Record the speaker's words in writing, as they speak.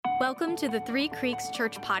Welcome to the Three Creeks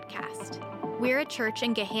Church Podcast. We're a church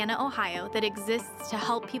in Gahanna, Ohio that exists to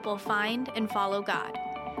help people find and follow God.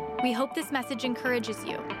 We hope this message encourages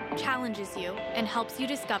you, challenges you, and helps you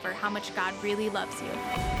discover how much God really loves you.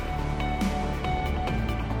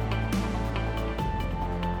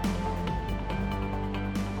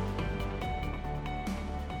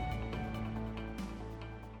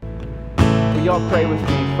 Will y'all pray with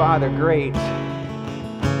me? Father, great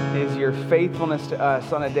is your faithfulness to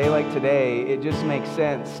us on a day like today. It just makes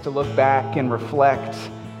sense to look back and reflect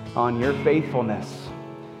on your faithfulness.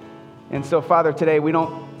 And so, Father, today we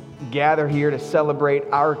don't gather here to celebrate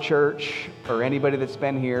our church or anybody that's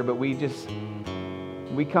been here, but we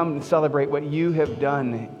come and celebrate what you have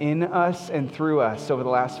done in us and through us over the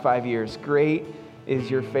last 5 years. Great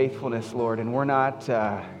is your faithfulness, Lord, and we're not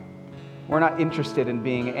interested in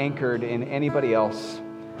being anchored in anybody else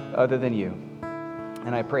other than you.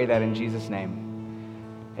 And I pray that in Jesus'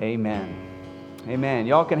 name. Amen. Amen.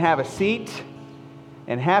 Y'all can have a seat.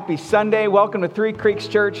 And happy Sunday. Welcome to Three Creeks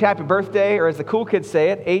Church. Happy birthday, or as the cool kids say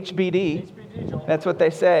it, HBD. That's what they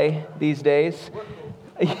say these days.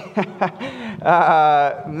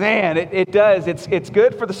 Man, it does. It's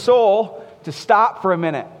good for the soul to stop for a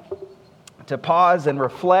minute, to pause and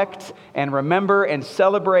reflect and remember and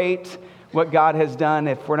celebrate what God has done.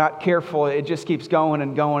 If we're not careful, it just keeps going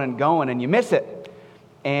and going and going, and you miss it.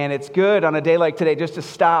 And it's good on a day like today just to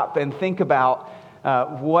stop and think about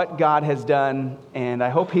what God has done. And I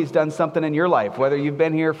hope He's done something in your life, whether you've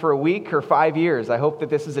been here for a week or 5 years. I hope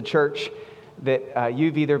that this is a church that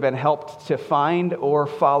you've either been helped to find or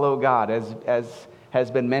follow God, as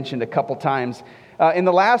has been mentioned a couple times. In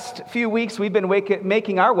the last few weeks, we've been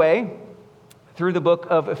making our way through the book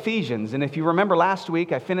of Ephesians. And if you remember last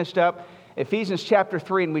week, I finished up Ephesians chapter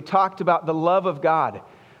 3, and we talked about the love of God.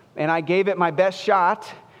 And I gave it my best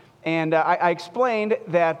shot, and I explained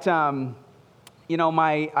that,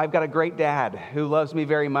 I've got a great dad who loves me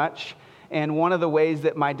very much. And one of the ways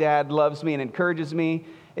that my dad loves me and encourages me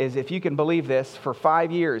is, if you can believe this, for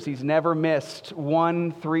 5 years, he's never missed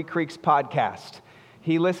one Three Creeks podcast.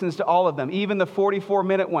 He listens to all of them, even the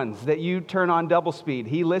 44-minute ones that you turn on double speed.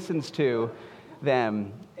 He listens to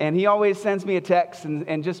them. And he always sends me a text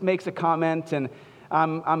and just makes a comment, and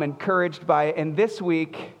I'm encouraged by it. And this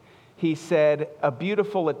week, he said, "A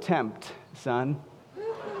beautiful attempt, son."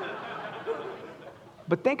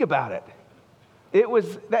 But think about it.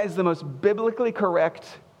 That is the most biblically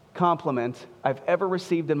correct compliment I've ever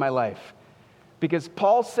received in my life. Because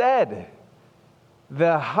Paul said,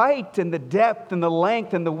 the height and the depth and the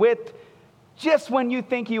length and the width, just when you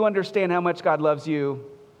think you understand how much God loves you,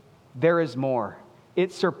 there is more.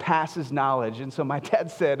 It surpasses knowledge. And so my dad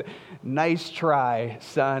said, "Nice try,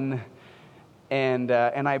 son." And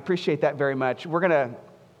I appreciate that very much.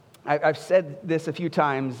 I've said this a few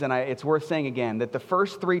times, and it's worth saying again, that the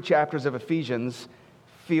first 3 chapters of Ephesians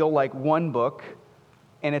feel like one book,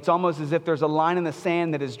 and it's almost as if there's a line in the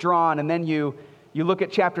sand that is drawn, and then you look at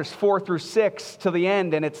chapters 4 through 6 to the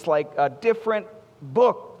end, and it's like a different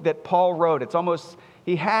book that Paul wrote. It's almost,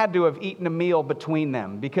 he had to have eaten a meal between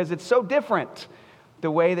them, because it's so different,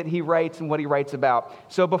 the way that he writes and what he writes about.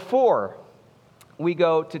 So before we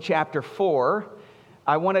go to chapter 4,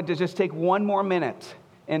 I wanted to just take one more minute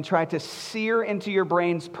and try to sear into your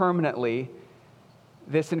brains permanently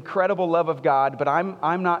this incredible love of God, but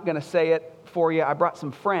I'm not going to say it for you. I brought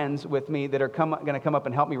some friends with me that are going to come up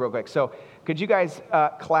and help me real quick. So could you guys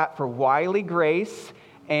clap for Wiley Grace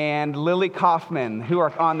and Lily Kaufman, who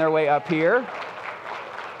are on their way up here?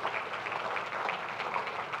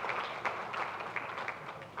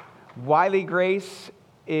 Wiley Grace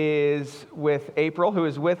is with April, who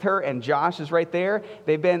is with her, and Josh is right there.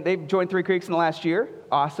 They've joined Three Creeks in the last year.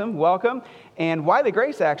 Awesome, welcome. And Wiley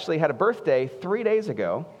Grace actually had a birthday 3 days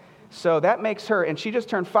ago, so that makes her, and she just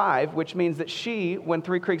turned 5, which means that she, when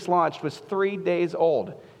Three Creeks launched, was 3 days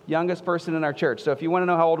old, youngest person in our church. So if you want to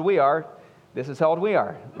know how old we are, this is how old we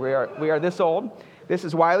are. We are this old. This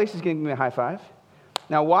is Wiley. She's giving me a high five.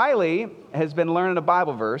 Now, Wiley has been learning a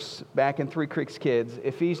Bible verse back in Three Creeks Kids,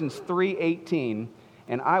 Ephesians 3:18.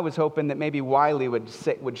 And I was hoping that maybe Wiley would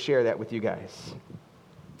share that with you guys.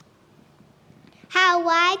 How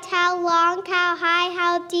wide, how long, how high,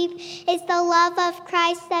 how deep is the love of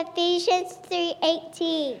Christ, Ephesians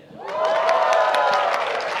 3:18.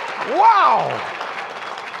 Wow!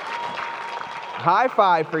 High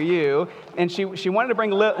five for you. And she wanted to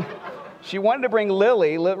bring Lily.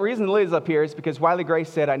 The reason Lily's up here is because Wiley Grace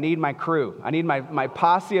said, "I need my crew. I need my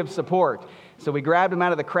posse of support." So we grabbed him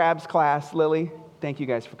out of the crabs class. Lily, thank you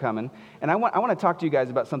guys for coming. And I want to talk to you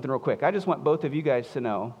guys about something real quick. I just want both of you guys to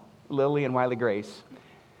know, Lily and Wiley Grace,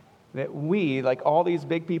 that we, like all these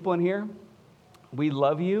big people in here, we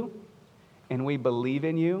love you and we believe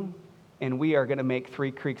in you, and we are going to make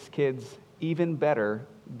Three Creeks Kids even better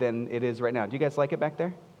than it is right now. Do you guys like it back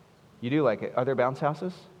there? You do like it. Are there bounce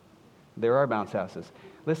houses? There are bounce houses.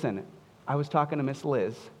 Listen, I was talking to Miss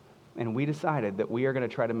Liz, and we decided that we are going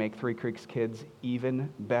to try to make Three Creeks Kids even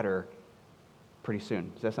better pretty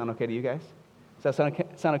soon. Does that sound okay to you guys? Does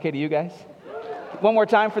that sound okay to you guys? One more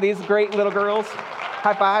time for these great little girls.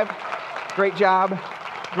 High five. Great job.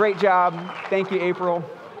 Great job. Thank you, April.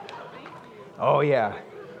 Oh, yeah.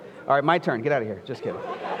 All right, my turn. Get out of here. Just kidding.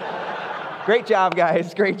 Great job,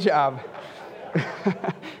 guys. Great job.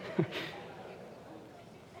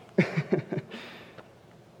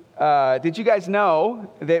 Did you guys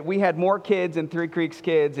know that we had more kids in Three Creeks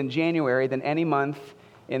Kids in January than any month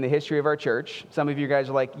in the history of our church? Some of you guys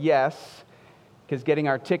are like, yes, because getting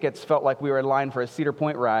our tickets felt like we were in line for a Cedar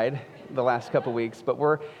Point ride the last couple weeks. But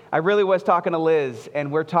I really was talking to Liz,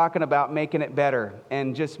 and we're talking about making it better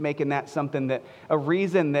and just making that something that, a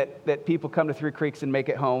reason that people come to Three Creeks and make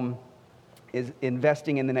it home is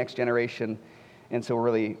investing in the next generation. And so we're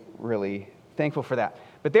really, really thankful for that.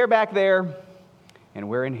 But they're back there, and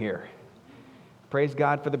we're in here. Praise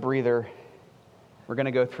God for the breather. We're going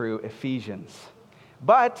to go through Ephesians.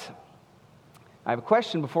 But I have a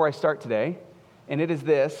question before I start today, and it is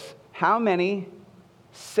this: how many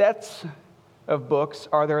sets of books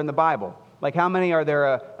are there in the Bible? Like, how many are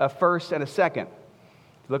there a first and a second?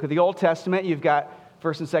 If you look at the Old Testament, you've got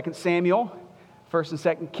 1st and 2nd Samuel, 1st and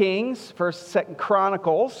 2nd Kings, 1st and 2nd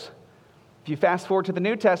Chronicles. If you fast forward to the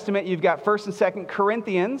New Testament, you've got 1st and 2nd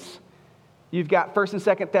Corinthians, you've got 1st and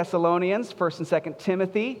 2nd Thessalonians, 1st and 2nd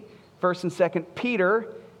Timothy, 1st and 2nd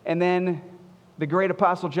Peter, and then the great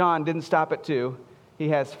Apostle John didn't stop at 2. He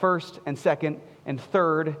has 1st and 2nd and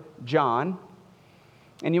 3rd John.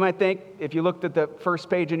 And you might think, if you looked at the first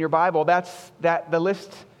page in your Bible, the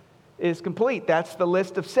list is complete. That's the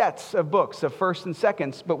list of sets of books, of 1st and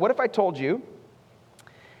 2nds. But what if I told you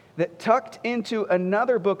that tucked into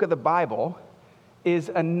another book of the Bible is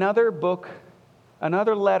another book,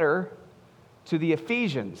 another letter to the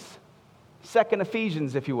Ephesians, 2nd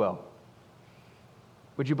Ephesians, if you will?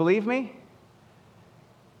 Would you believe me?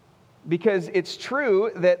 Because it's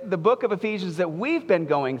true that the book of Ephesians that we've been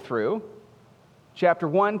going through, chapter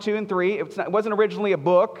 1, 2, and 3, it wasn't originally a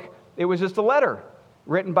book. It was just a letter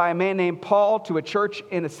written by a man named Paul to a church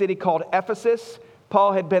in a city called Ephesus.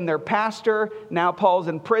 Paul had been their pastor. Now Paul's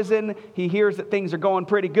in prison. He hears that things are going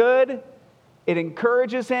pretty good. It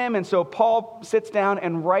encourages him, and so Paul sits down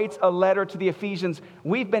and writes a letter to the Ephesians.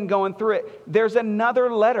 We've been going through it. There's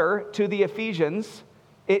another letter to the Ephesians.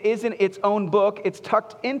 It isn't its own book. It's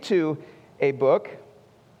tucked into a book.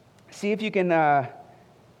 See if you can...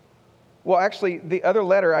 Well, actually, the other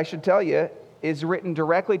letter, I should tell you, is written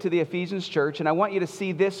directly to the Ephesians church, and I want you to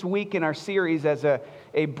see this week in our series as a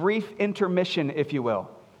brief intermission, if you will.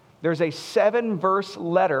 There's a 7-verse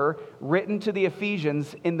letter written to the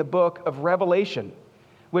Ephesians in the book of Revelation,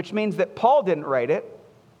 which means that Paul didn't write it.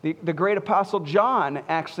 The great apostle John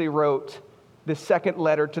actually wrote the second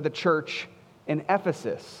letter to the church in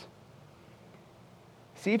Ephesus.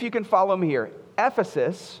 See if you can follow me here.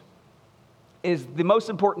 Ephesus is the most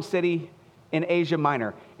important city in Asia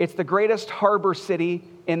Minor. It's the greatest harbor city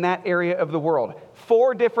in that area of the world.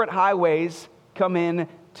 4 different highways come in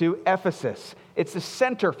to Ephesus. It's the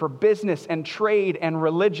center for business and trade and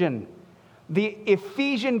religion. The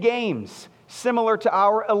Ephesian Games, similar to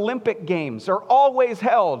our Olympic Games, are always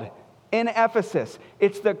held in Ephesus.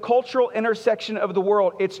 It's the cultural intersection of the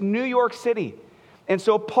world. It's New York City. And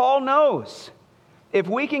so Paul knows, if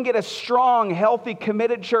we can get a strong, healthy,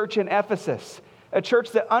 committed church in Ephesus, a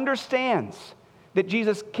church that understands that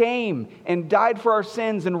Jesus came and died for our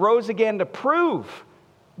sins and rose again to prove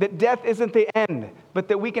that death isn't the end, but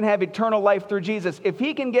that we can have eternal life through Jesus. If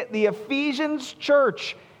he can get the Ephesians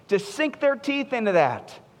church to sink their teeth into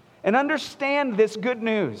that and understand this good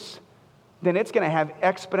news, then it's going to have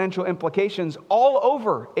exponential implications all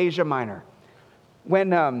over Asia Minor.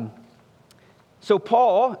 So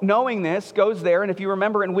Paul, knowing this, goes there, and if you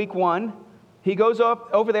remember in week 1, he goes up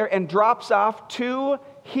over there and drops off 2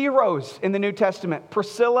 heroes in the New Testament,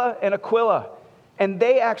 Priscilla and Aquila, and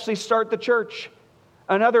they actually start the church.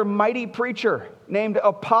 Another mighty preacher named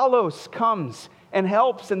Apollos comes and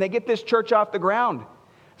helps, and they get this church off the ground.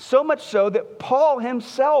 So much so that Paul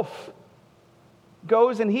himself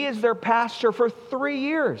goes and he is their pastor for 3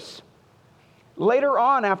 years. Later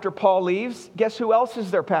on, after Paul leaves, guess who else is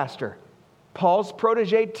their pastor? Paul's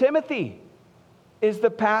protege, Timothy, is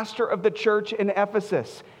the pastor of the church in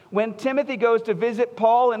Ephesus. When Timothy goes to visit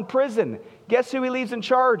Paul in prison, Guess who he leaves in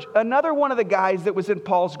charge? Another one of the guys that was in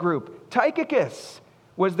Paul's group. Tychicus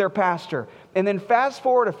was their pastor. And then fast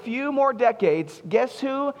forward a few more decades, guess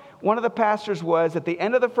who one of the pastors was at the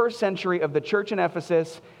end of the first century of the church in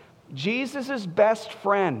Ephesus? Jesus' best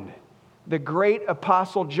friend, the great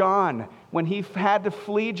apostle John. When he had to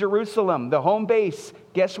flee Jerusalem, the home base,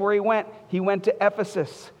 guess where he went? He went to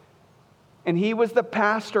Ephesus. And he was the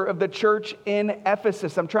pastor of the church in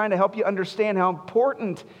Ephesus. I'm trying to help you understand how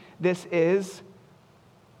important this is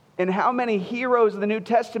and how many heroes of the New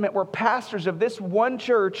Testament were pastors of this one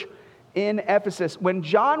church in Ephesus. When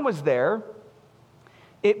John was there,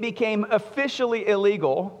 it became officially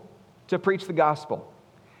illegal to preach the gospel.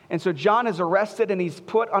 And so John is arrested and he's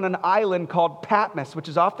put on an island called Patmos, which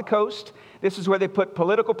is off the coast. This is where they put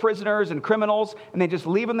political prisoners and criminals, and they just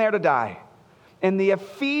leave them there to die. And the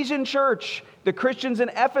Ephesian church, the Christians in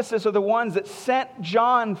Ephesus, are the ones that sent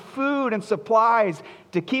John food and supplies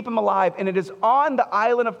to keep him alive. And it is on the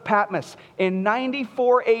island of Patmos in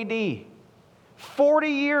 94 AD, 40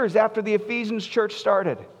 years after the Ephesians church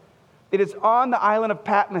started. It is on the island of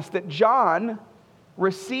Patmos that John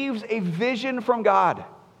receives a vision from God.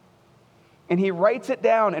 And he writes it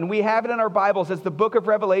down, and we have it in our Bibles as the book of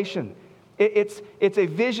Revelation. It's a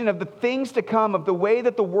vision of the things to come, of the way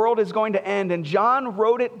that the world is going to end. And John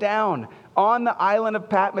wrote it down on the island of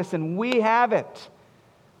Patmos, and we have it.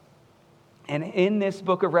 And in this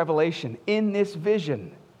book of Revelation, in this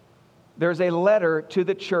vision, there's a letter to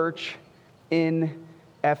the church in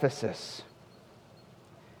Ephesus.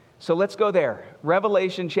 So let's go there.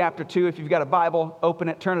 Revelation chapter 2. If you've got a Bible, open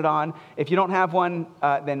it, turn it on. If you don't have one,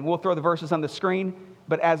 then we'll throw the verses on the screen.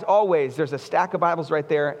 But as always, there's a stack of Bibles right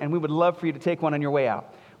there, and we would love for you to take one on your way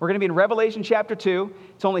out. We're going to be in Revelation chapter 2.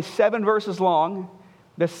 It's only 7 verses long,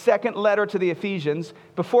 the second letter to the Ephesians.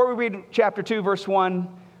 Before we read chapter 2, verse 1,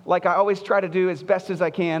 like I always try to do as best as I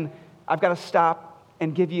can, I've got to stop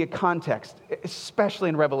and give you a context, especially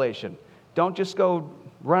in Revelation. Don't just go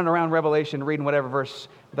running around Revelation reading whatever verse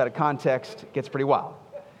without a context. It gets pretty wild.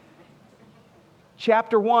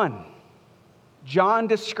 Chapter 1, John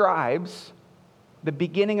describes the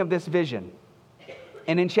beginning of this vision.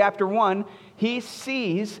 And in chapter 1, he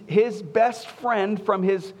sees his best friend from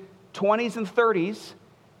his 20s and 30s,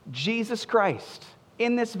 Jesus Christ,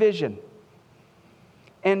 in this vision.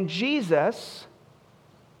 And Jesus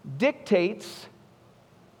dictates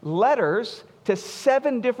letters to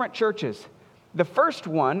 7 different churches. The first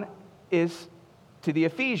one is to the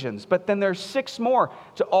Ephesians, but then there's 6 more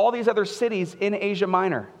to all these other cities in Asia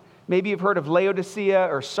Minor. Maybe you've heard of Laodicea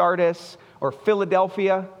or Sardis or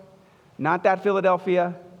Philadelphia. Not that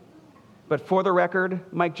Philadelphia, but for the record,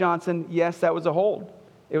 Mike Johnson, yes, that was a hold.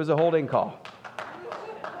 It was a holding call.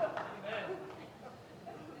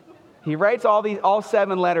 He writes all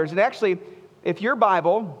 7 letters. And actually, if your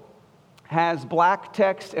Bible has black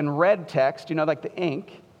text and red text, like the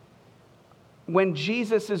ink, when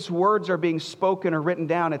Jesus' words are being spoken or written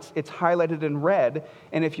down, it's highlighted in red.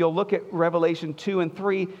 And if you'll look at Revelation 2 and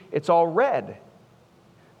 3, it's all red.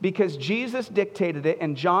 Because Jesus dictated it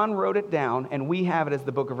and John wrote it down, and we have it as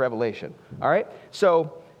the book of Revelation. All right?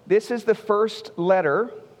 So this is the first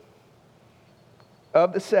letter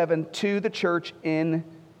of the 7 to the church in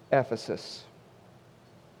Ephesus.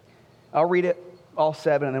 I'll read it, all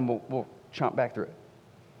 7, and then we'll chomp back through it.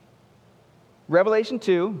 Revelation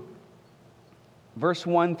 2, verse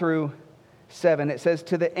 1 through 7, it says,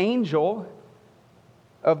 "To the angel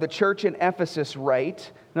of the church in Ephesus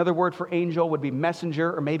write," another word for angel would be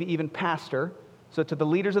messenger or maybe even pastor. So to the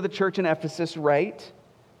leaders of the church in Ephesus write,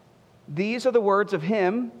 "These are the words of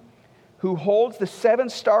him who holds the 7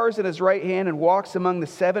 stars in his right hand and walks among the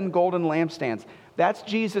 7 golden lampstands." That's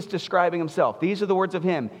Jesus describing himself. These are the words of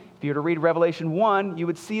him. If you were to read Revelation 1, you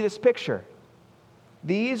would see this picture.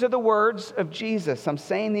 These are the words of Jesus. I'm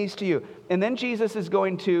saying these to you. And then Jesus is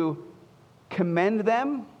going to commend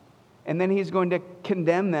them, and then he's going to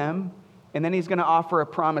condemn them, and then he's going to offer a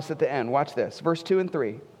promise at the end. Watch this. Verse 2 and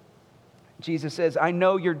 3. Jesus says, "I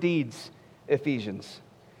know your deeds, Ephesians,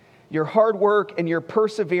 your hard work and your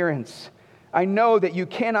perseverance. I know that you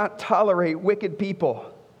cannot tolerate wicked people,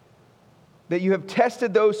 that you have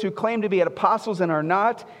tested those who claim to be apostles and are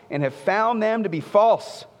not, and have found them to be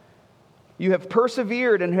false. You have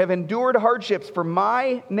persevered and have endured hardships for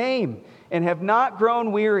my name and have not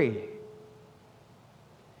grown weary.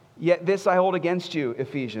 Yet this I hold against you,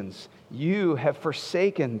 Ephesians. You have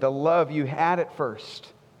forsaken the love you had at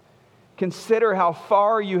first. Consider how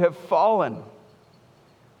far you have fallen.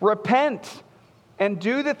 Repent and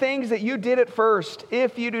do the things that you did at first.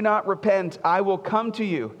 If you do not repent, I will come to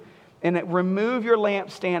you and remove your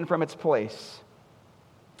lampstand from its place.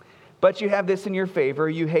 But you have this in your favor.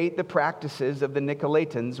 You hate the practices of the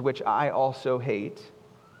Nicolaitans, which I also hate.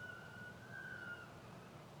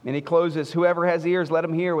 And he closes, whoever has ears, let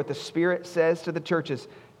him hear what the Spirit says to the churches.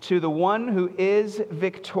 To the one who is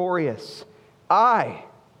victorious, I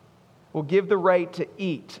will give the right to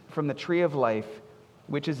eat from the tree of life,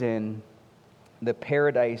 which is in the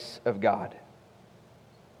paradise of God.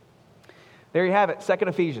 There you have it, 2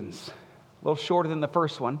 Ephesians. A little shorter than the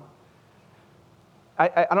first one.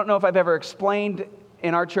 I don't know if I've ever explained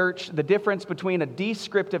in our church the difference between a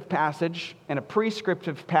descriptive passage and a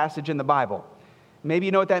prescriptive passage in the Bible. Maybe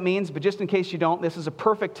you know what that means, but just in case you don't, this is a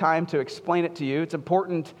perfect time to explain it to you. It's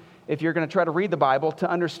important, if you're going to try to read the Bible, to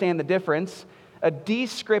understand the difference. A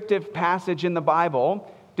descriptive passage in the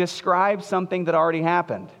Bible describes something that already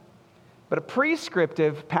happened. But a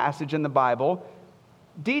prescriptive passage in the Bible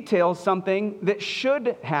details something that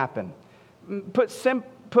should happen.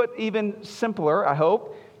 Put even simpler, I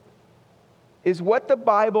hope, is what the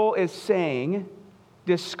Bible is saying,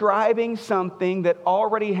 describing something that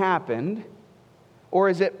already happened, or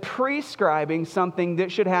is it prescribing something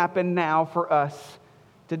that should happen now for us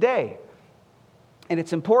today? And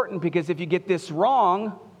it's important because if you get this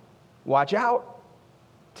wrong, watch out.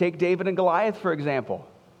 Take David and Goliath, for example.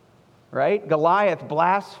 Right? Goliath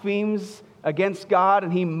blasphemes against God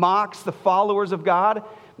and he mocks the followers of God.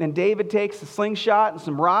 And David takes a slingshot and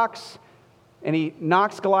some rocks and he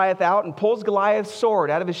knocks Goliath out and pulls Goliath's sword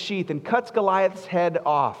out of his sheath and cuts Goliath's head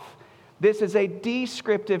off. This is a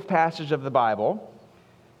descriptive passage of the Bible,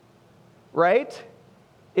 right?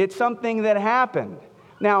 It's something that happened.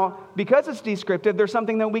 Now, because it's descriptive, there's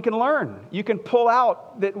something that we can learn. You can pull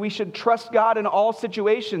out that we should trust God in all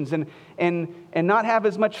situations and not have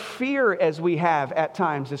as much fear as we have at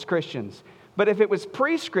times as Christians. But if it was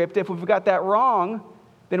prescriptive, if we've got that wrong,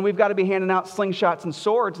 then we've got to be handing out slingshots and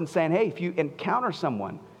swords and saying, hey, if you encounter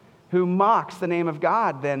someone who mocks the name of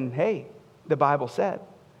God, then, hey, the Bible said.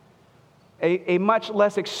 A much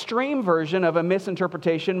less extreme version of a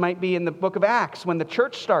misinterpretation might be in the book of Acts when the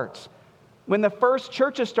church starts. When the first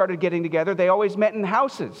churches started getting together, they always met in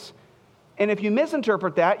houses. And if you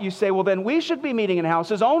misinterpret that, you say, well, then we should be meeting in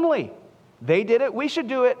houses only. They did it, we should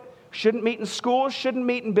do it. Shouldn't meet in schools, shouldn't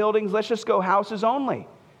meet in buildings, let's just go houses only.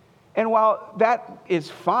 And while that is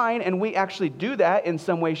fine, and we actually do that in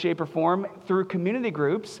some way, shape, or form through community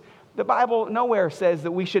groups, the Bible nowhere says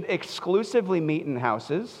that we should exclusively meet in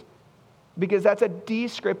houses, because that's a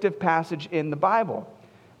descriptive passage in the Bible.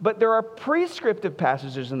 But there are prescriptive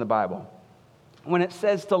passages in the Bible. When it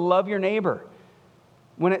says to love your neighbor,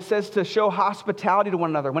 when it says to show hospitality to one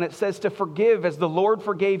another, when it says to forgive as the Lord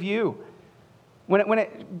forgave you, when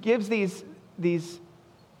it gives these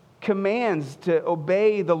commands to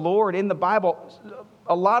obey the Lord in the Bible,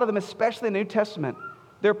 a lot of them, especially in the New Testament,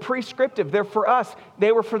 they're prescriptive. They're for us.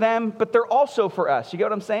 They were for them, but they're also for us. You get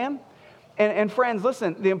what I'm saying? And friends,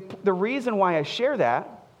 listen, the reason why I share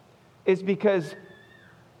that is because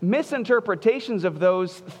misinterpretations of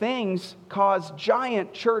those things cause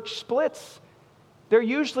giant church splits. They're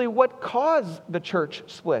usually what cause the church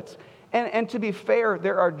splits. And to be fair,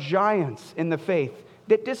 there are giants in the faith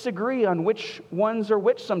that disagree on which ones are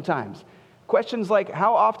which sometimes. Questions like,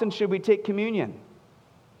 how often should we take communion?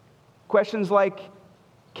 Questions like,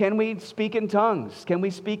 can we speak in tongues? Can we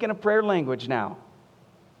speak in a prayer language now?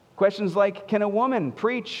 Questions like, can a woman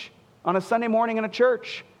preach on a Sunday morning in a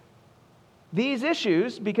church? These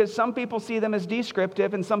issues, because some people see them as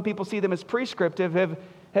descriptive and some people see them as prescriptive,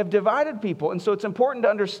 have divided people. And so it's important to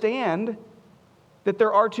understand that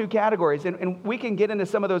there are two categories. And we can get into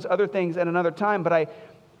some of those other things at another time, but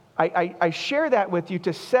I share that with you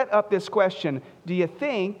to set up this question. Do you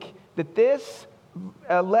think that this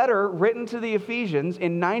letter written to the Ephesians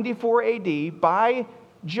in 94 AD by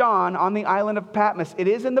John on the island of Patmos, it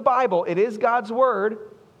is in the Bible, it is God's word,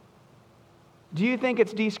 do you think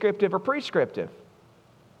it's descriptive or prescriptive?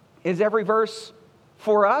 Is every verse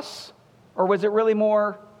for us, or was it really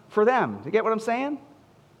more for them? Do you get what I'm saying?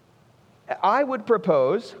 I would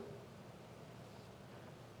propose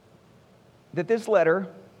that this letter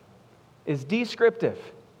is descriptive,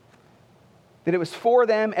 that it was for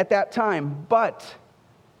them at that time, but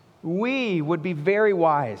we would be very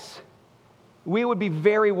wise. We would be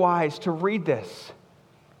very wise to read this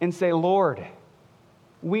and say, Lord,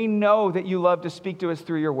 we know that you love to speak to us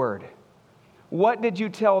through your word. What did you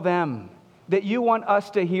tell them that you want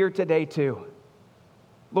us to hear today too?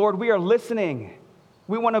 Lord, we are listening.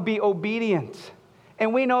 We want to be obedient.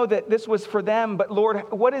 And we know that this was for them, but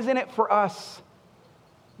Lord, what is in it for us?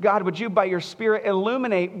 God, would you, by your Spirit,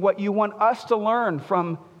 illuminate what you want us to learn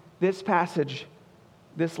from this passage,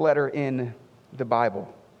 this letter in the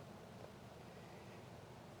Bible?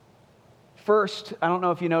 First, I don't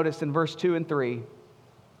know if you noticed in verse 2 and 3,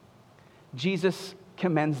 Jesus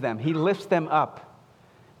commends them. He lifts them up.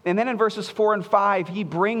 And then in verses 4 and 5, he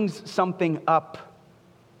brings something up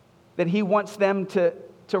that he wants them to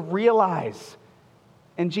realize.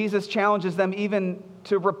 And Jesus challenges them even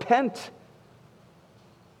to repent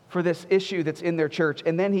for this issue that's in their church.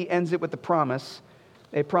 And then he ends it with the promise,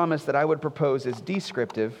 a promise that I would propose is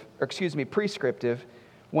prescriptive,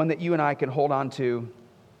 one that you and I can hold on to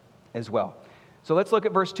as well. So let's look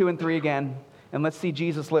at verse 2 and 3 again, and let's see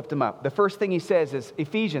Jesus lift them up. The first thing he says is,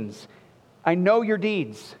 Ephesians, I know your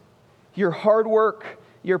deeds, your hard work,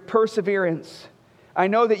 your perseverance. I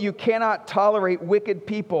know that you cannot tolerate wicked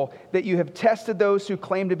people, that you have tested those who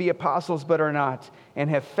claim to be apostles but are not, and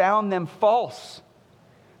have found them false.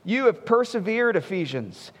 You have persevered,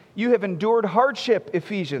 Ephesians. You have endured hardship,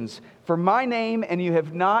 Ephesians, for my name, and you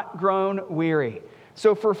have not grown weary.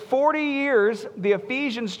 So for 40 years, the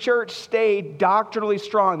Ephesians church stayed doctrinally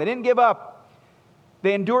strong. They didn't give up.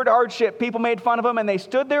 They endured hardship. People made fun of them, and they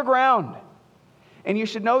stood their ground. And you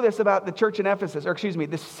should know this about the church in Ephesus,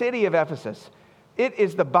 the city of Ephesus. It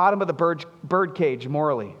is the bottom of the bird cage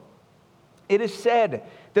morally. It is said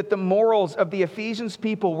that the morals of the Ephesians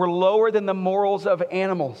people were lower than the morals of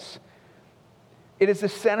animals. It is the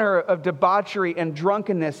center of debauchery and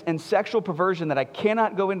drunkenness and sexual perversion that I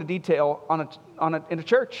cannot go into detail in a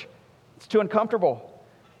church. It's too uncomfortable.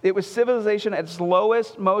 It was civilization at its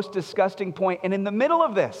lowest, most disgusting point. And in the middle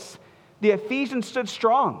of this, the Ephesians stood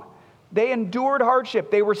strong. They endured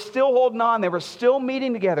hardship. They were still holding on. They were still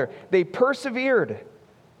meeting together. They persevered.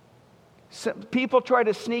 People tried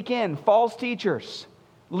to sneak in, false teachers,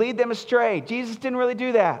 lead them astray. Jesus didn't really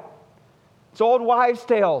do that. It's old wives'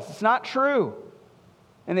 tales. It's not true.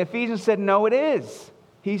 And the Ephesians said, no, it is.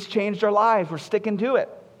 He's changed our lives. We're sticking to it.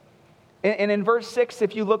 And in verse 6,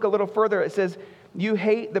 if you look a little further, it says, you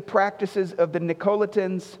hate the practices of the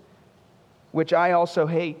Nicolaitans, which I also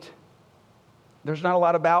hate. There's not a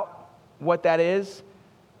lot about what that is,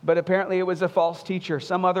 but apparently it was a false teacher,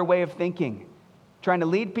 some other way of thinking, trying to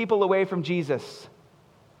lead people away from Jesus.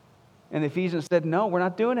 And the Ephesians said, no, we're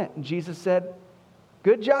not doing it. And Jesus said,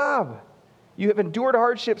 good job. You have endured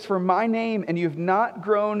hardships for my name, and you have not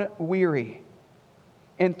grown weary.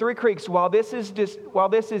 And Three Creeks, while this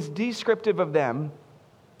is descriptive of them,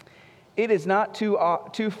 it is not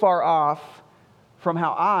too far off from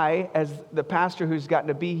how I, as the pastor who's gotten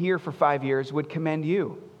to be here for 5 years, would commend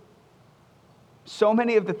you. So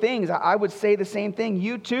many of the things, I would say the same thing.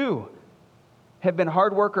 You too have been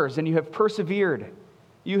hard workers, and you have persevered.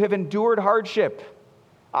 You have endured hardship.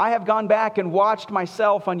 I have gone back and watched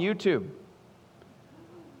myself on YouTube.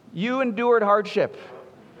 You endured hardship,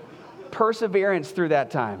 perseverance through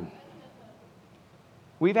that time.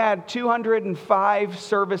 We've had 205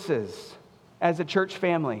 services as a church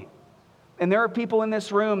family. And there are people in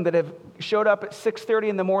this room that have showed up at 6:30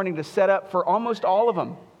 in the morning to set up for almost all of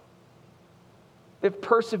them. They've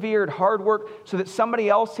persevered, hard work, so that somebody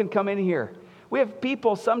else can come in here. We have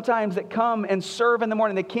people sometimes that come and serve in the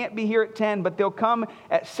morning. They can't be here at 10, but they'll come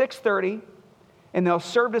at 6:30 and they'll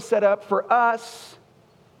serve to set up for us.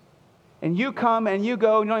 And you come and you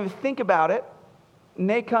go, and you don't even think about it. And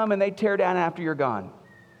they come and they tear down after you're gone.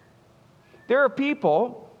 There are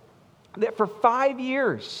people that for 5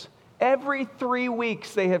 years, every 3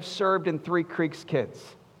 weeks, they have served in Three Creeks Kids.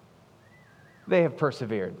 They have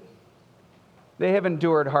persevered. They have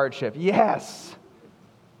endured hardship. Yes.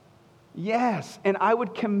 Yes. And I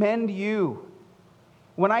would commend you.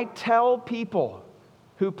 When I tell people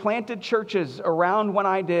who planted churches around when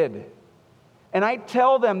I did, and I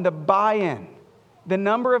tell them the buy-in, the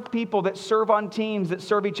number of people that serve on teams, that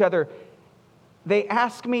serve each other, they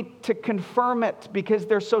ask me to confirm it because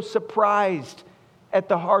they're so surprised at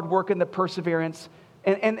the hard work and the perseverance.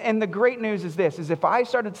 And the great news is this, is if I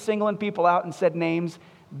started singling people out and said names,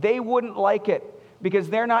 they wouldn't like it because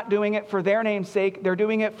they're not doing it for their name's sake. They're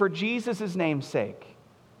doing it for Jesus' name's sake.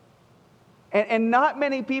 And not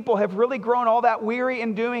many people have really grown all that weary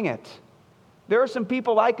in doing it. There are some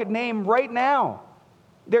people I could name right now.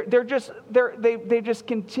 They just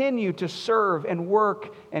continue to serve and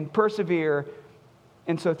work and persevere.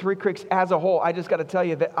 And so Three Creeks as a whole, I just got to tell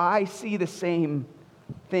you that I see the same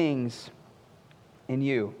things in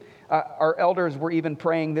you. Our elders were even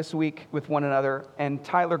praying this week with one another, and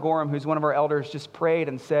Tyler Gorham, who's one of our elders, just prayed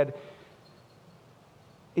and said,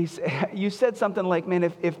 you said something like,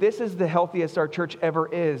 man, if this is the healthiest our church ever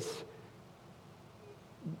is,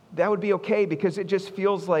 that would be okay, because it just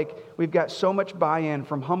feels like we've got so much buy-in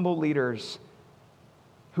from humble leaders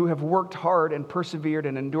who have worked hard and persevered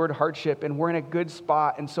and endured hardship, and we're in a good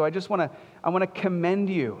spot. And so I want to commend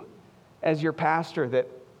you as your pastor, that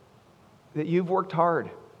that you've worked hard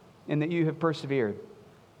and that you have persevered.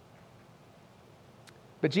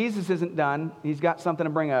 But Jesus isn't done. He's got something to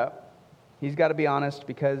bring up. He's got to be honest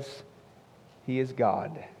because he is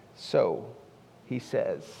God. So, he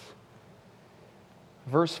says,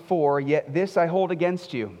 verse 4, "Yet this I hold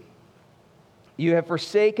against you. You have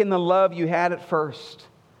forsaken the love you had at first.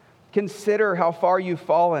 Consider how far you've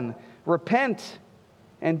fallen. Repent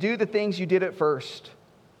and do the things you did at first.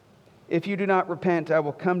 If you do not repent, I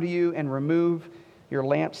will come to you and remove your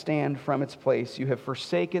lampstand from its place. You have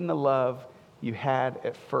forsaken the love you had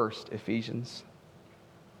at first," Ephesians.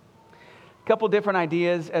 A couple different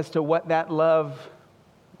ideas as to what that love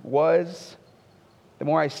was. The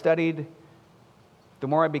more I studied, the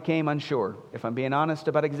more I became unsure, if I'm being honest,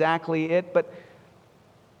 about exactly it. But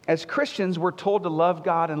as Christians, we're told to love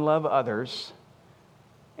God and love others.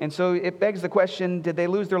 And so it begs the question, did they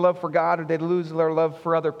lose their love for God or did they lose their love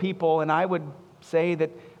for other people? And I would say that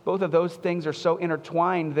both of those things are so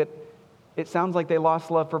intertwined that it sounds like they lost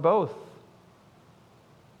love for both.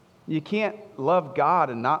 You can't love God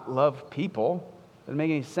and not love people. It doesn't make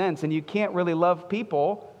any sense. And you can't really love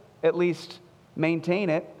people, at least maintain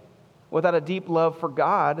it, without a deep love for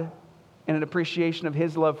God and an appreciation of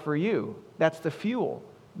His love for you. That's the fuel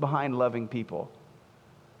behind loving people.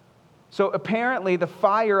 So apparently the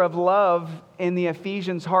fire of love in the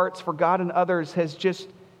Ephesians' hearts for God and others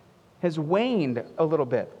has waned a little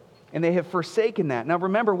bit. And they have forsaken that. Now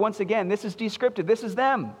remember, once again, this is descriptive. This is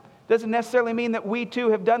them. Doesn't necessarily mean that we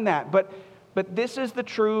too have done that. But this is the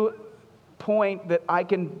true point that I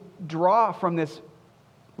can draw from this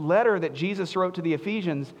letter that Jesus wrote to the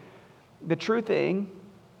Ephesians. The true thing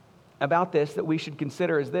about this that we should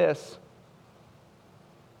consider is this.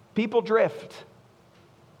 People drift.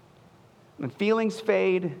 When feelings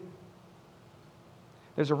fade,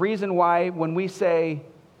 there's a reason why when we say,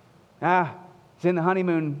 it's in the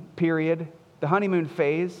honeymoon period, the honeymoon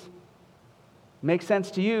phase, makes sense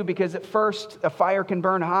to you because at first a fire can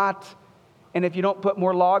burn hot, and if you don't put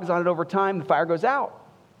more logs on it over time, the fire goes out.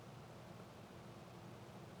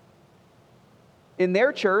 In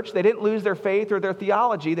their church, they didn't lose their faith or their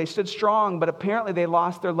theology. They stood strong, but apparently they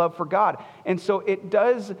lost their love for God. And so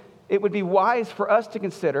it would be wise for us to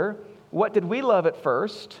consider, what did we love at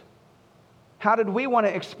first? How did we want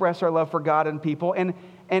to express our love for God and people?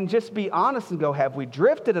 And just be honest and go, have we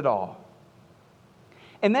drifted at all?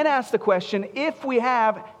 And then ask the question, if we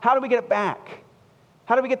have, how do we get it back?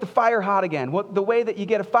 How do we get the fire hot again? Well, the way that you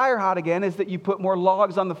get a fire hot again is that you put more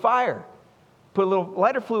logs on the fire. Put a little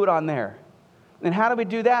lighter fluid on there. And how do we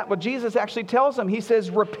do that? Well, Jesus actually tells them, He says,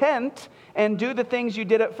 repent and do the things you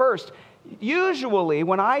did at first. Usually,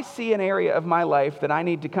 when I see an area of my life that I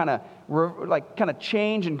need to kind of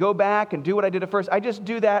change and go back and do what I did at first, I just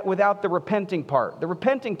do that without the repenting part. The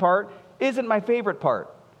repenting part isn't my favorite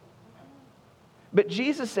part. But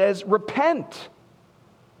Jesus says, repent,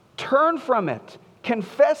 turn from it,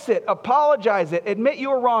 confess it, apologize it, admit you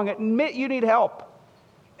were wrong, admit you need help,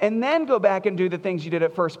 and then go back and do the things you did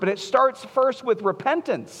at first. But it starts first with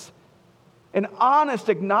repentance, an honest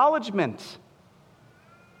acknowledgement.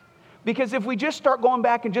 Because if we just start going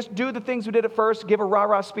back and just do the things we did at first, give a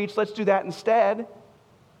rah-rah speech, let's do that instead,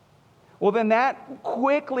 well, then that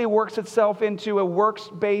quickly works itself into a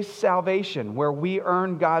works-based salvation where we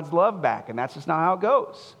earn God's love back, and that's just not how it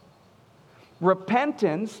goes.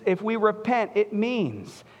 Repentance, if we repent, it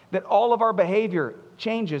means that all of our behavior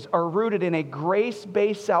changes are rooted in a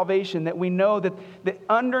grace-based salvation, that we know that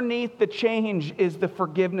underneath the change is the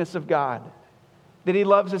forgiveness of God, that He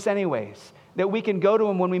loves us anyways, that we can go to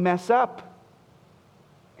Him when we mess up.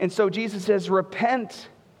 And so Jesus says, repent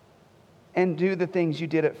and do the things you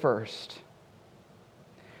did at first.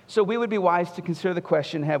 So we would be wise to consider the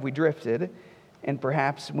question, have we drifted? And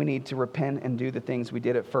perhaps we need to repent and do the things we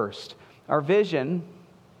did at first. Our vision,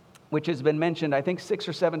 which has been mentioned, I think 6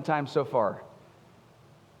 or 7 times so far,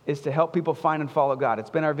 is to help people find and follow God. It's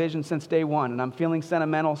been our vision since day one, and I'm feeling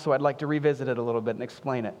sentimental, so I'd like to revisit it a little bit and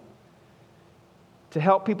explain it. To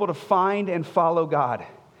help people to find and follow God.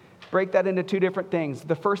 Break that into 2 different things.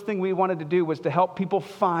 The first thing we wanted to do was to help people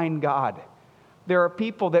find God. There are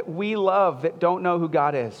people that we love that don't know who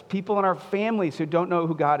God is. People in our families who don't know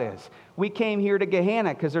who God is. We came here to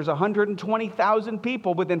Gahanna because there's 120,000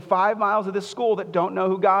 people within 5 miles of this school that don't know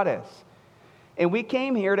who God is. And we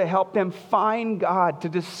came here to help them find God, to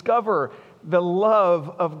discover the love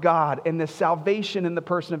of God and the salvation in the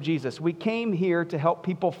person of Jesus. We came here to help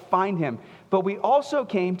people find Him. But we also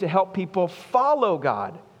came to help people follow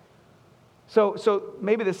God. So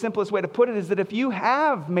maybe the simplest way to put it is that if you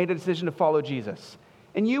have made a decision to follow Jesus,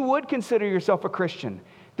 and you would consider yourself a Christian,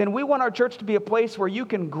 then we want our church to be a place where you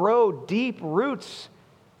can grow deep roots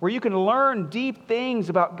where you can learn deep things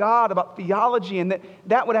about God, about theology, and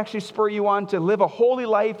that would actually spur you on to live a holy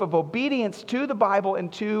life of obedience to the Bible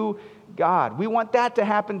and to God. We want that to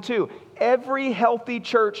happen too. Every healthy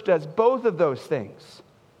church does both of those things.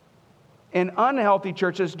 And unhealthy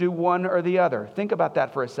churches do one or the other. Think about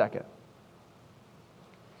that for a second.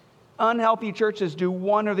 Unhealthy churches do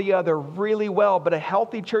one or the other really well, but a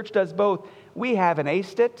healthy church does both. We haven't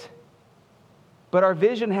aced it, but our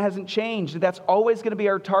vision hasn't changed. That's always going to be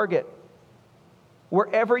our target.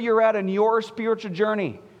 Wherever you're at in your spiritual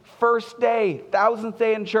journey, first day, 1000th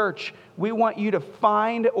day in church, we want you to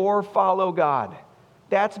find or follow God.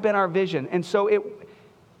 That's been our vision. And so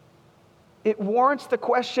it warrants the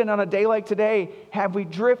question on a day like today, have we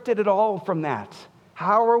drifted at all from that?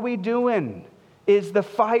 How are we doing? Is the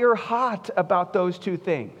fire hot about those two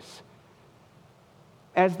things?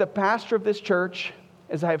 As the pastor of this church,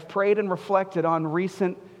 as I've prayed and reflected on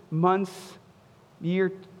recent months,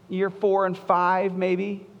 year 4 and 5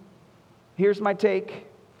 maybe, here's my take.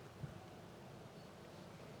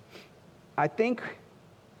 I think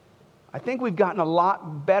we've gotten a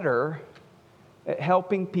lot better at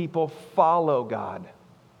helping people follow God.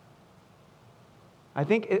 I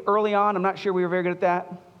think early on, I'm not sure we were very good at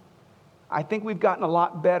that. I think we've gotten a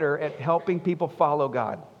lot better at helping people follow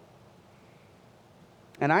God.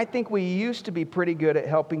 And I think we used to be pretty good at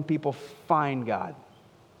helping people find God.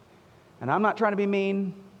 And I'm not trying to be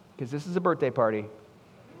mean, because this is a birthday party.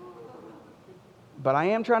 But I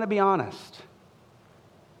am trying to be honest.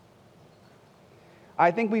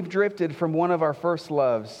 I think we've drifted from one of our first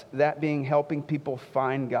loves, that being helping people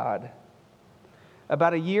find God.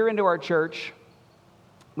 About a year into our church,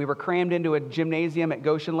 we were crammed into a gymnasium at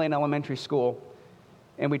Goshen Lane Elementary School,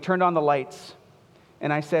 and we turned on the lights.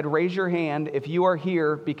 And I said, raise your hand if you are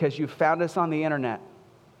here because you found us on the internet.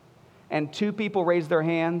 And 2 people raised their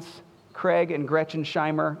hands, Craig and Gretchen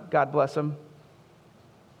Scheimer, God bless them.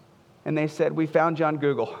 And they said, we found you on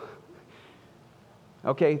Google.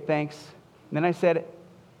 Okay, thanks. And then I said,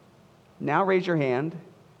 now raise your hand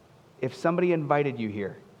if somebody invited you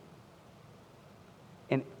here.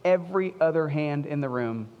 And every other hand in the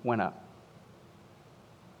room went up.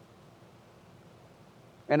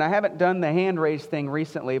 And I haven't done the hand raise thing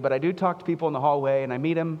recently, but I do talk to people in the hallway, and I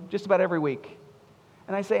meet them just about every week.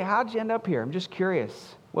 And I say, how'd you end up here? I'm just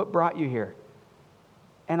curious. What brought you here?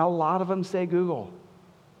 And a lot of them say Google.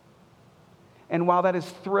 And while that is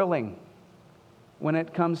thrilling when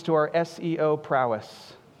it comes to our SEO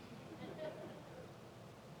prowess,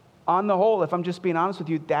 on the whole, if I'm just being honest with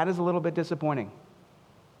you, that is a little bit disappointing.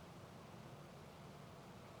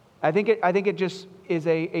 I think it just is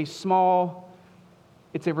a small,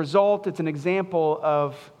 it's a result, it's an example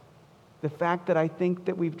of the fact that I think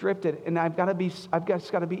that we've drifted. And I've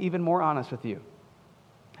just got to be even more honest with you.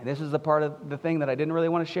 And this is the part of the thing that I didn't really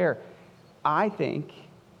want to share. I think,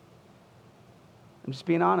 I'm just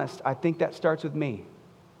being honest, I think that starts with me.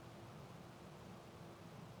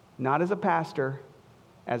 Not as a pastor,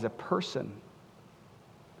 as a person.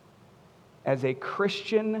 As a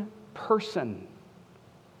Christian person.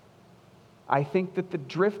 I think that the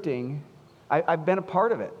drifting, I've been a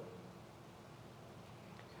part of it.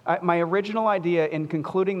 My original idea in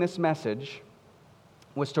concluding this message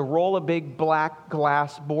was to roll a big black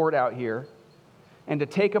glass board out here and to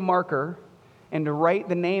take a marker and to write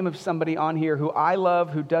the name of somebody on here who I love,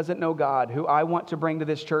 who doesn't know God, who I want to bring to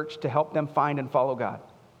this church to help them find and follow God.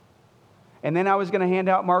 And then I was going to hand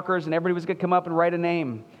out markers and everybody was going to come up and write a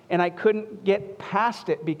name. And I couldn't get past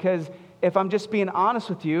it because if I'm just being honest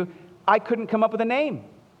with you, I couldn't come up with a name.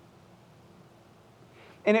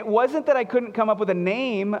 And it wasn't that I couldn't come up with a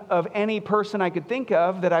name of any person I could think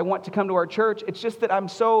of that I want to come to our church. It's just that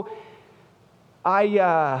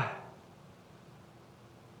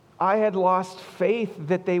I had lost faith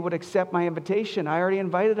that they would accept my invitation. I already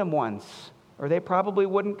invited them once, or they probably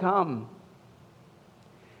wouldn't come.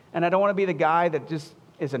 And I don't want to be the guy that just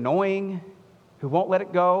is annoying, who won't let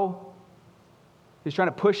it go, who's trying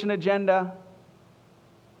to push an agenda.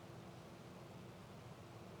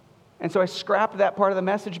 And so I scrapped that part of the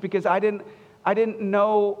message because I didn't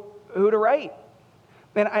know who to write.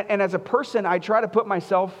 And as a person, I try to put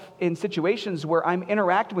myself in situations where I'm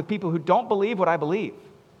interacting with people who don't believe what I believe.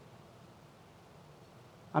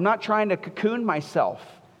 I'm not trying to cocoon myself.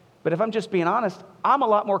 But if I'm just being honest, I'm a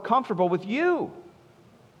lot more comfortable with you.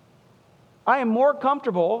 I am more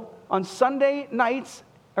comfortable on Sunday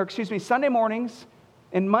mornings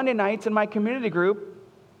and Monday nights in my community group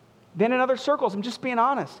than in other circles. I'm just being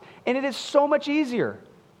honest. And it is so much easier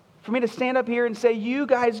for me to stand up here and say, you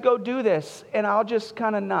guys go do this, and I'll just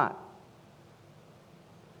kind of not.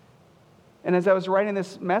 And as I was writing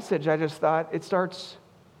this message, I just thought, it starts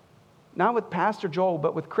Not with Pastor Joel,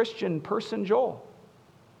 but with Christian person Joel.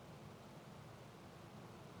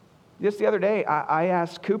 Just the other day, I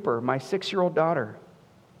asked Cooper, my 6-year-old daughter,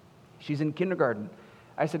 she's in kindergarten.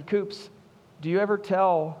 I said, Coops, do you ever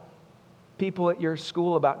tell people at your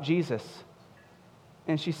school about Jesus?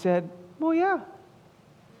 And she said, well, yeah,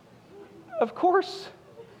 of course.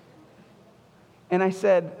 And I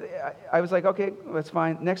said, I was like, okay, that's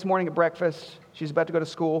fine. Next morning at breakfast, she's about to go to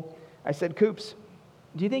school. I said, Coops,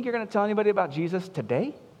 do you think you're going to tell anybody about Jesus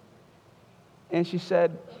today? And she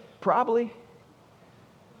said, probably.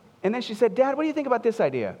 And then she said, Dad, what do you think about this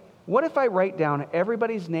idea? What if I write down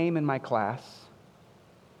everybody's name in my class,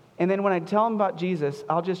 and then when I tell them about Jesus,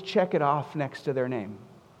 I'll just check it off next to their name?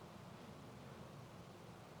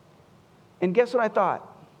 And guess what I thought?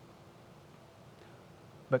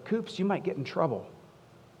 But Coops, you might get in trouble.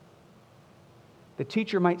 The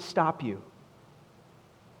teacher might stop you.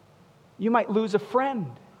 You might lose a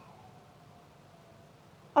friend.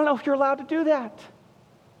 I don't know if you're allowed to do that.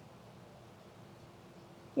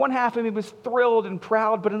 One half of me was thrilled and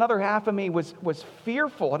proud, but another half of me was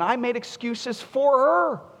fearful, and I made excuses for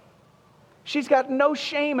her. She's got no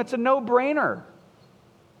shame. It's a no-brainer.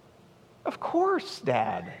 Of course,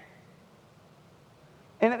 Dad.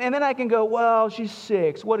 And then I can go, well, she's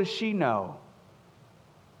 6. What does she know?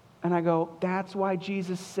 And I go, that's why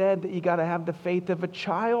Jesus said that you got to have the faith of a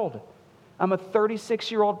child. I'm a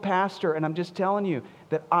 36-year-old pastor, and I'm just telling you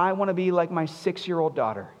that I want to be like my 6-year-old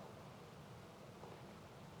daughter,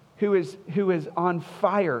 who is on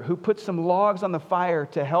fire, who puts some logs on the fire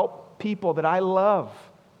to help people that I love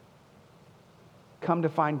come to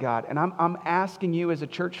find God. And I'm asking you as a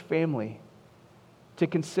church family to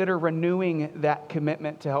consider renewing that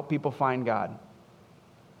commitment to help people find God,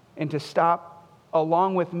 and to stop,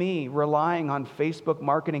 along with me, relying on Facebook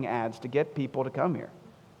marketing ads to get people to come here.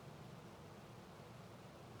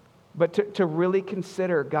 But to really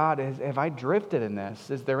consider, God, have I drifted in this?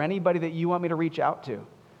 Is there anybody that you want me to reach out to?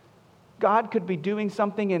 God could be doing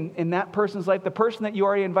something in that person's life. The person that you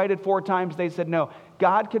already invited 4 times, they said no.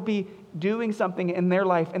 God could be doing something in their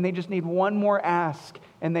life, and they just need one more ask,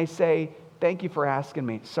 and they say, thank you for asking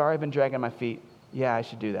me. Sorry I've been dragging my feet. Yeah, I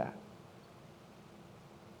should do that.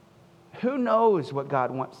 Who knows what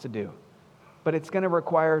God wants to do? But it's going to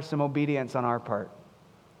require some obedience on our part.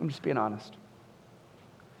 I'm just being honest.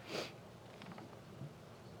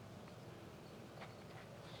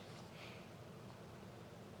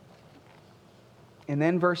 And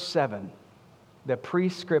then verse 7, the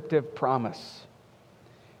prescriptive promise.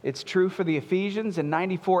 It's true for the Ephesians in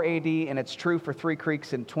 94 AD, and it's true for Three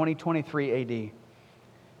Creeks in 2023 AD.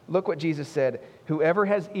 Look what Jesus said. Whoever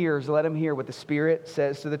has ears, let him hear what the Spirit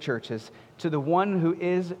says to the churches. To the one who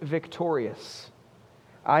is victorious,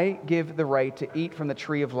 I give the right to eat from the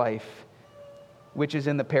tree of life, which is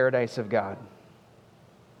in the paradise of God.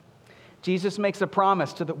 Jesus makes a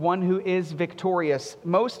promise to the one who is victorious.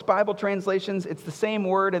 Most Bible translations, it's the same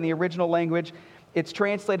word in the original language. It's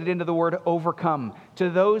translated into the word overcome.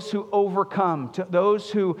 To those who overcome, to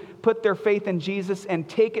those who put their faith in Jesus and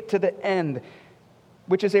take it to the end,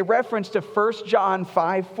 which is a reference to 1 John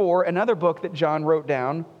 5:4, another book that John wrote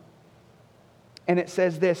down. And it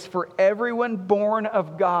says this, for everyone born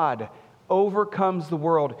of God overcomes the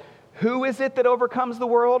world. Who is it that overcomes the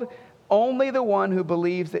world? Only the one who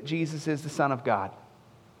believes that Jesus is the Son of God.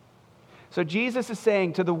 So Jesus is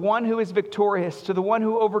saying to the one who is victorious, to the one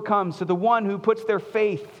who overcomes, to the one who puts their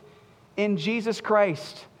faith in Jesus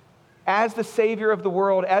Christ as the Savior of the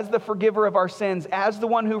world, as the forgiver of our sins, as the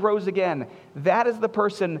one who rose again, that is the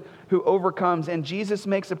person who overcomes. And Jesus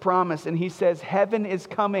makes a promise, and he says, heaven is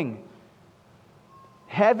coming.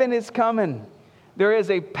 Heaven is coming. There is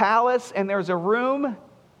a palace and there's a room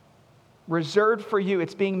reserved for you.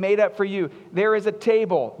 It's being made up for you. There is a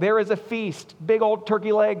table. There is a feast. Big old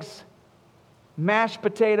turkey legs, mashed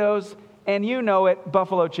potatoes, and you know it,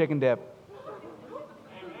 buffalo chicken dip.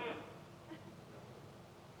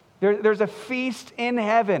 There's a feast in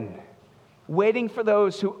heaven waiting for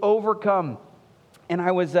those who overcome. And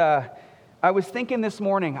I was thinking this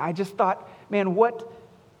morning, I just thought, man,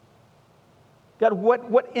 God,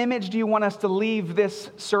 what image do you want us to leave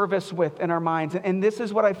this service with in our minds? And this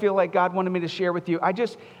is what I feel like God wanted me to share with you. I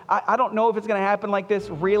don't know if it's going to happen like this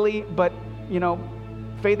really, but,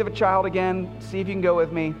 faith of a child again, see if you can go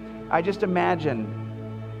with me. I just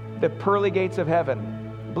imagine the pearly gates of heaven.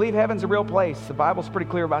 I believe heaven's a real place. The Bible's pretty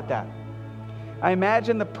clear about that. I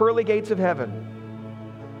imagine the pearly gates of heaven.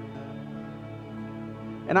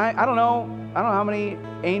 And I don't know how many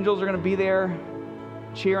angels are going to be there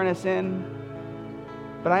cheering us in.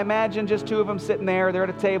 But I imagine just 2 of them sitting there. They're at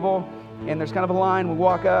a table, and there's kind of a line. We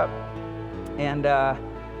walk up, and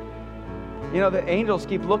The angels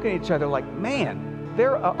keep looking at each other like, man,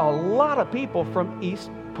 there are a lot of people from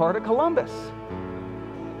east part of Columbus.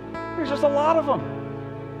 There's just a lot of them.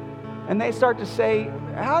 And they start to say,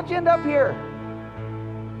 how'd you end up here?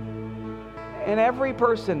 And every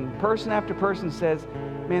person after person says,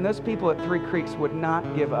 man, those people at Three Creeks would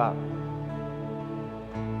not give up.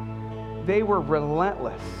 They were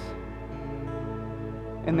relentless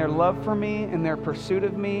in their love for me, in their pursuit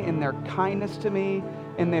of me, in their kindness to me,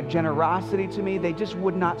 in their generosity to me. They just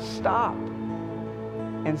would not stop.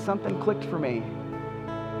 And something clicked for me.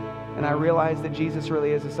 And I realized that Jesus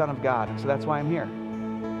really is the Son of God. And so that's why I'm here.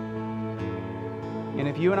 And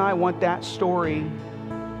if you and I want that story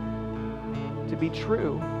to be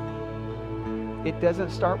true, it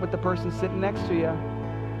doesn't start with the person sitting next to you.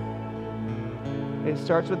 It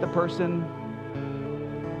starts with the person,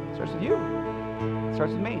 it starts with you. It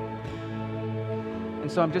starts with me.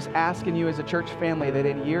 And so I'm just asking you as a church family that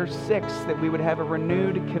in year 6 that we would have a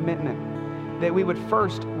renewed commitment, that we would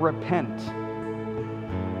first repent.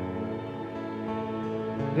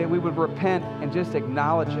 That we would repent and just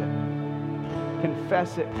acknowledge it,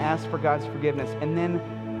 confess it, ask for God's forgiveness, and then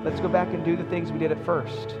let's go back and do the things we did at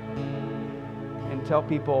first and tell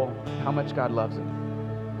people how much God loves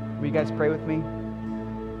them. Will you guys pray with me?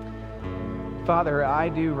 Father, I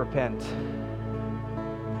do repent.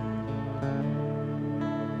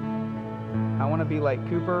 I want to be like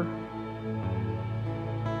Cooper.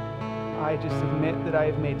 I just admit that I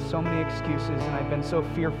have made so many excuses and I've been so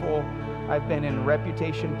fearful. I've been in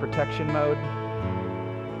reputation protection mode.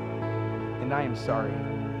 And I am sorry.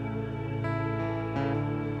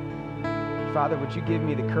 Father, would you give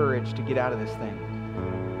me the courage to get out of this thing?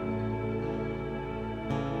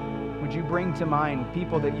 Would you bring to mind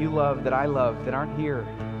people that you love, that I love, that aren't here,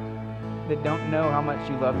 that don't know how much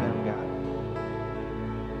you love them, God?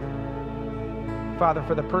 Father,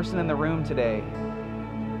 for the person in the room today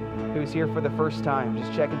who's here for the first time,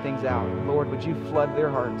 just checking things out, Lord, would you flood their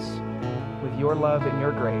hearts with your love and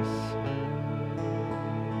your grace?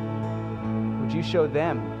 Would you show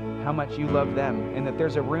them how much you love them and that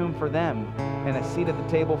there's a room for them and a seat at the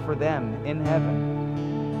table for them in heaven?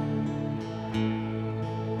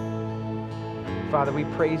 Father, we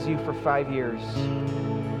praise you for 5 years,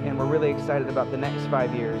 and we're really excited about the next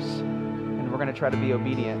 5 years, and we're going to try to be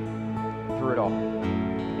obedient through it all.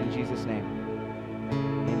 In Jesus' name,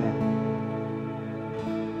 amen.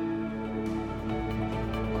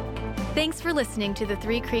 Thanks for listening to the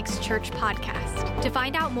Three Creeks Church podcast. To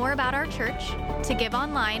find out more about our church, to give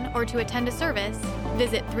online, or to attend a service,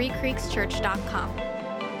 visit threecreekschurch.com.